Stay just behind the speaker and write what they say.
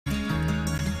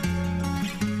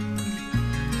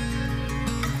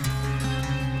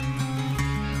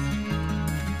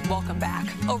Welcome back.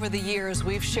 Over the years,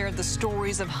 we've shared the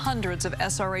stories of hundreds of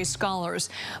SRA scholars,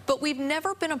 but we've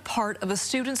never been a part of a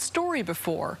student's story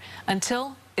before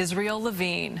until Israel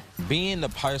Levine. Being the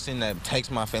person that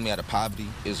takes my family out of poverty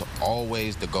is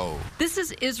always the goal. This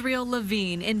is Israel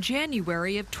Levine in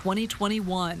January of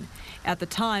 2021. At the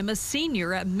time, a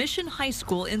senior at Mission High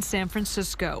School in San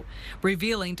Francisco,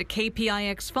 revealing to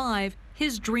KPIX 5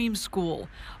 his dream school,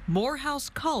 Morehouse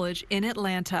College in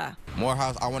Atlanta.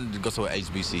 Morehouse, I wanted to go to an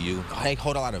HBCU. They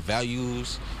hold a lot of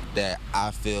values that I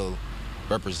feel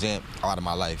represent a lot of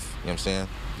my life, you know what I'm saying?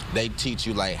 They teach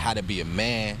you like how to be a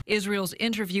man. Israel's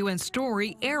interview and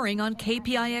story airing on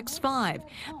KPIX 5,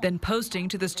 then posting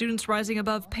to the Students Rising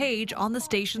Above page on the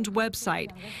station's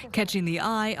website, catching the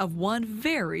eye of one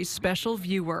very special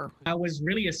viewer. I was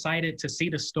really excited to see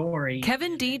the story.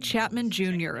 Kevin D. Chapman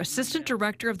Jr., Assistant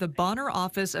Director of the Bonner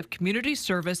Office of Community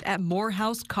Service at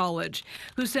Morehouse College,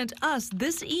 who sent us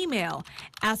this email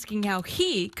asking how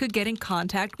he could get in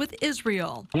contact with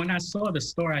Israel. When I saw the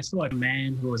story, I saw a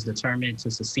man who was determined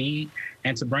to succeed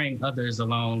and to bring others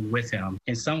along with him.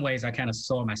 In some ways, I kind of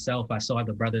saw myself. I saw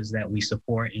the brothers that we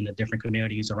support in the different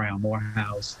communities around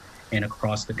Morehouse and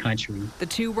across the country. The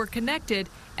two were connected,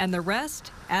 and the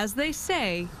rest, as they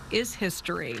say, is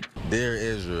history. Dear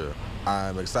Israel,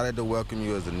 I'm excited to welcome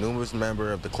you as the newest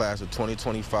member of the class of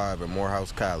 2025 at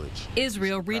Morehouse College.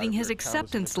 Israel reading his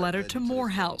acceptance letter to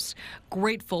Morehouse,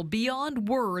 grateful beyond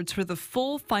words for the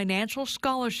full financial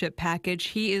scholarship package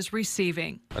he is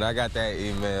receiving. When I got that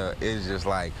email, it's just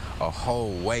like a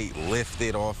whole weight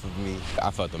lifted off of me.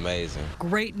 I felt amazing.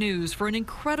 Great news for an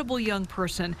incredible young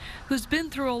person who's been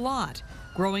through a lot.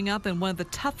 Growing up in one of the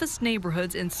toughest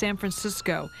neighborhoods in San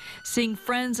Francisco, seeing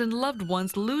friends and loved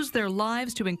ones lose their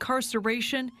lives to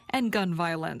incarceration and gun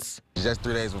violence. Just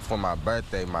 3 days before my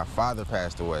birthday, my father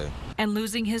passed away. And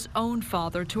losing his own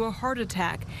father to a heart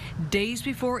attack days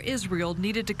before Israel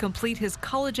needed to complete his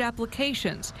college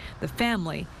applications, the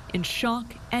family in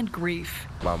shock and grief.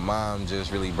 My mom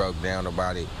just really broke down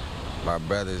about it. My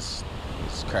brothers,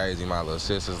 it's crazy. My little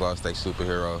sisters lost their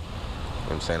superhero.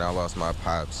 You know what I'm saying? I lost my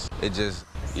pops. It just,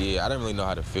 yeah, I didn't really know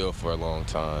how to feel for a long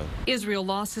time. Israel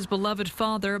lost his beloved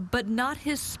father, but not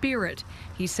his spirit.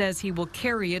 He says he will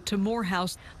carry it to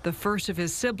Morehouse, the first of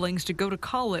his siblings to go to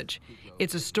college.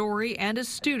 It's a story and a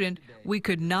student we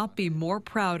could not be more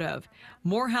proud of.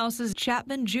 Morehouse's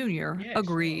Chapman Jr.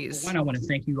 agrees. One, I want to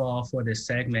thank you all for this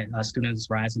segment, Students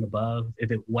Rising Above.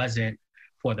 If it wasn't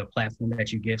for the platform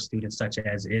that you give students such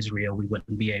as Israel, we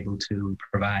wouldn't be able to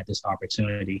provide this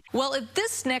opportunity. Well, if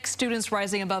this next Students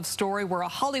Rising Above story were a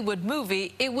Hollywood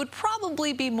movie, it would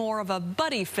probably be more of a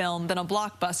buddy film than a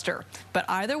blockbuster. But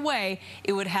either way,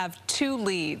 it would have two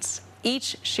leads,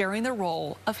 each sharing the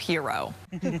role of hero.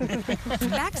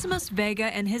 Maximus Vega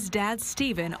and his dad,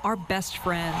 Steven, are best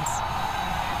friends.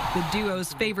 The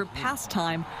duo's favorite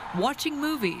pastime, watching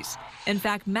movies. In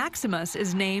fact, Maximus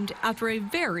is named after a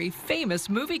very famous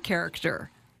movie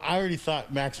character. I already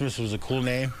thought Maximus was a cool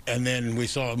name, and then we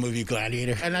saw a movie,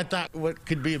 Gladiator, and I thought, what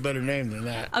could be a better name than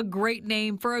that? A great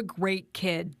name for a great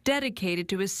kid, dedicated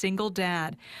to his single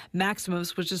dad.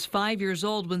 Maximus was just 5 years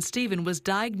old when Steven was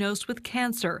diagnosed with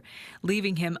cancer,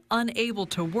 leaving him unable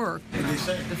to work.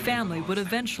 The family would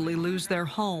eventually lose their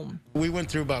home. We went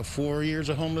through about 4 years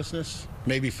of homelessness,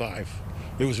 maybe 5.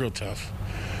 It was real tough.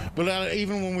 But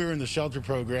even when we were in the shelter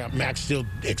program, Max still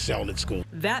excelled at school.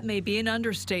 That may be an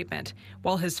understatement.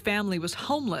 While his family was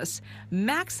homeless,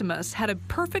 Maximus had a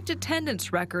perfect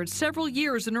attendance record several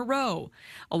years in a row.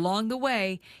 Along the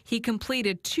way, he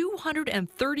completed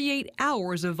 238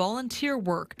 hours of volunteer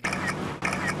work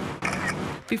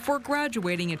before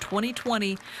graduating in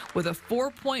 2020 with a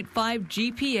 4.5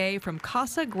 GPA from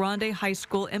Casa Grande High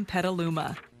School in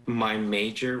Petaluma. My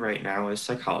major right now is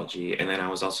psychology, and then I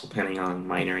was also planning on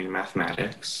minoring in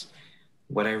mathematics.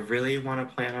 What I really want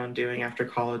to plan on doing after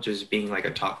college is being like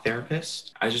a talk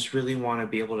therapist. I just really want to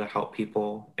be able to help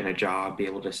people in a job, be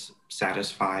able to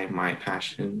satisfy my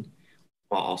passion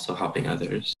while also helping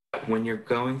others. When you're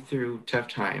going through tough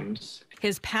times,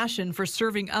 his passion for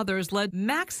serving others led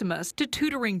Maximus to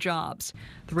tutoring jobs.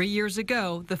 3 years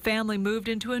ago, the family moved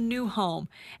into a new home,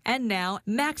 and now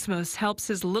Maximus helps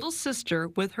his little sister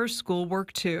with her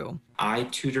schoolwork too. I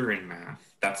tutor in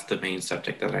math. That's the main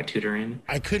subject that I tutor in.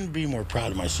 I couldn't be more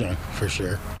proud of my son, for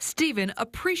sure. Steven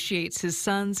appreciates his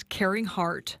son's caring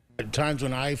heart. At times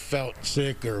when I felt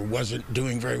sick or wasn't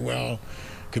doing very well,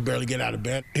 could barely get out of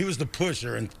bed, he was the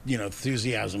pusher and,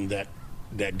 enthusiasm that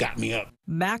got me up.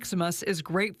 Maximus is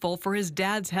grateful for his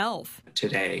dad's health.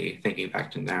 Today, thinking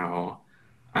back to now,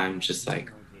 I'm just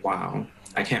like, wow,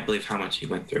 I can't believe how much he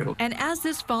went through. And as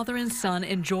this father and son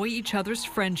enjoy each other's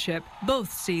friendship,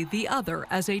 both see the other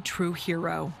as a true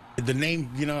hero. The name,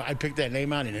 you know, I picked that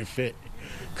name out and it fit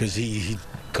because he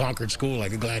conquered school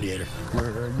like a gladiator.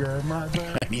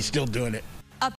 And he's still doing it.